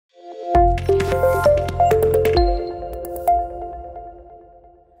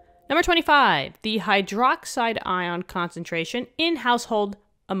Number 25, the hydroxide ion concentration in household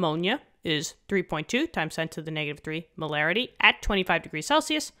ammonia is 3.2 times 10 to the negative 3 molarity at 25 degrees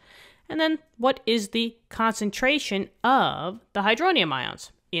Celsius. And then what is the concentration of the hydronium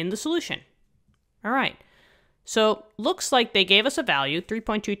ions in the solution? All right, so looks like they gave us a value,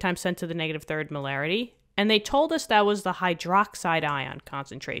 3.2 times 10 to the negative 3rd molarity, and they told us that was the hydroxide ion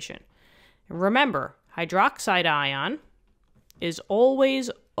concentration. And remember, hydroxide ion is always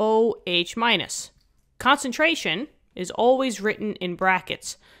OH minus. Concentration is always written in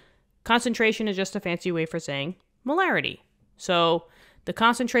brackets. Concentration is just a fancy way for saying molarity. So the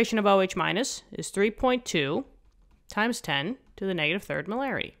concentration of OH minus is 3.2 times 10 to the negative 3rd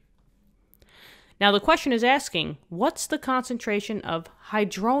molarity. Now the question is asking, what's the concentration of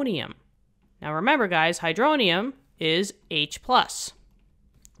hydronium? Now remember guys, hydronium is H+,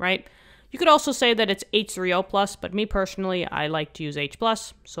 right? You could also say that it's H3O+, but me personally, I like to use H+,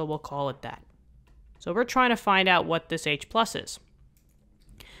 so we'll call it that. So we're trying to find out what this H+ is.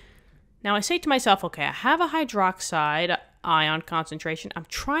 Now I say to myself, okay, I have a hydroxide ion concentration. I'm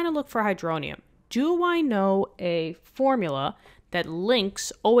trying to look for hydronium. Do I know a formula that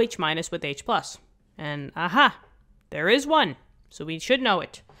links OH minus with H+? And aha, there is one. So we should know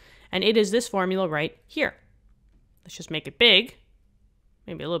it. And it is this formula right here. Let's just make it big.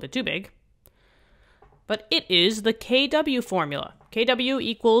 Maybe a little bit too big. But it is the Kw formula. Kw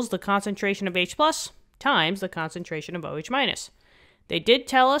equals the concentration of H+ times the concentration of OH minus. They did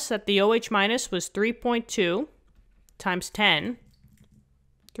tell us that the OH minus was 3.2 times 10.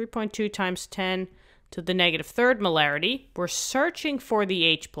 3.2 times 10 to the negative 3rd molarity. We're searching for the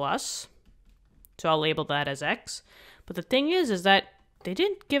H+, so I'll label that as X. But the thing is that they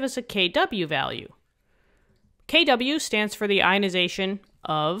didn't give us a Kw value. Kw stands for the ionization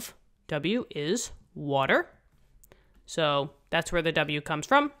of W is water. So that's where the W comes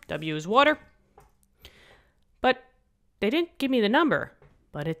from. W is water. But they didn't give me the number,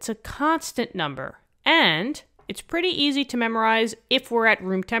 but it's a constant number. And it's pretty easy to memorize if we're at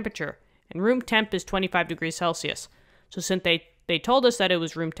room temperature. And room temp is 25 degrees Celsius. So since they told us that it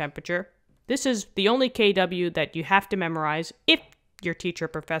was room temperature, this is the only Kw that you have to memorize if your teacher or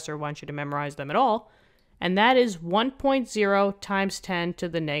professor wants you to memorize them at all. And that is 1.0 times 10 to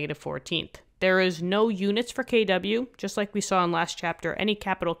the negative 14th. There is no units for Kw, just like we saw in last chapter. Any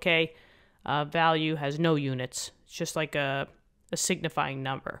capital K value has no units. It's just like a signifying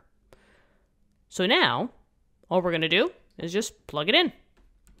number. So now, all we're going to do is just plug it in.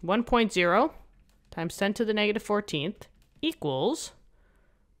 1.0 times 10 to the negative 14th equals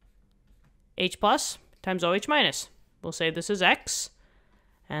H+ times OH minus. We'll say this is X.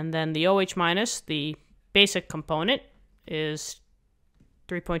 And then the OH minus, the basic component, is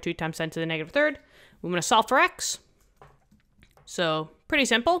 3.2 times 10 to the negative 3rd. We want to solve for X. So pretty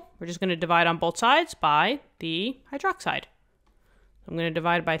simple. We're just going to divide on both sides by the hydroxide. I'm going to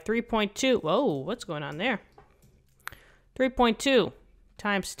divide by 3.2. Whoa, what's going on there? 3.2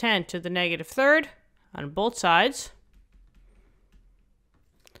 times 10 to the negative 3rd on both sides.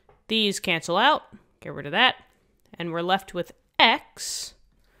 These cancel out. Get rid of that. And we're left with X,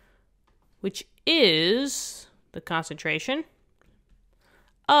 which is the concentration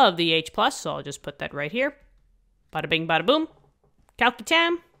of the H+. So I'll just put that right here. Bada bing, bada boom.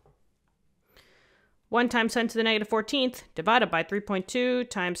 Calcutam. 1 times 10 to the negative 14th divided by 3.2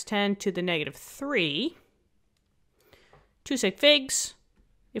 times 10 to the negative 3. 2 sig figs,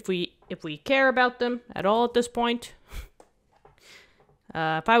 if we care about them at all at this point.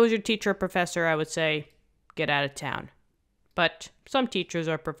 If I was your teacher or professor, I would say get out of town. But some teachers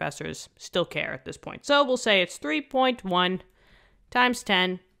or professors still care at this point. So we'll say it's 3.1 times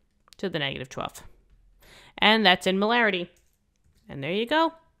 10 to the negative 12. And that's in molarity. And there you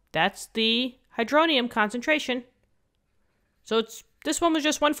go. That's the hydronium concentration. So this one was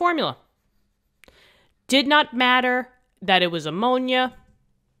just one formula. Did not matter that it was ammonia.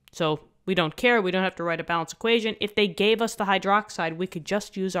 So we don't care. We don't have to write a balanced equation. If they gave us the hydroxide, we could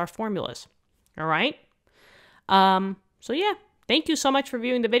just use our formulas. All right? So yeah, thank you so much for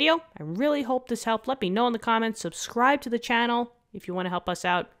viewing the video. I really hope this helped. Let me know in the comments. Subscribe to the channel if you want to help us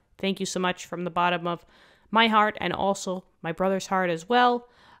out. Thank you so much from the bottom of my heart and also my brother's heart as well.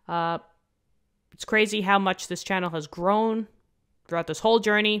 It's crazy how much this channel has grown throughout this whole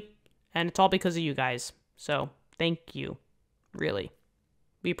journey, and it's all because of you guys. So thank you, really.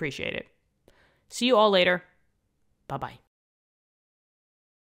 We appreciate it. See you all later. Bye-bye.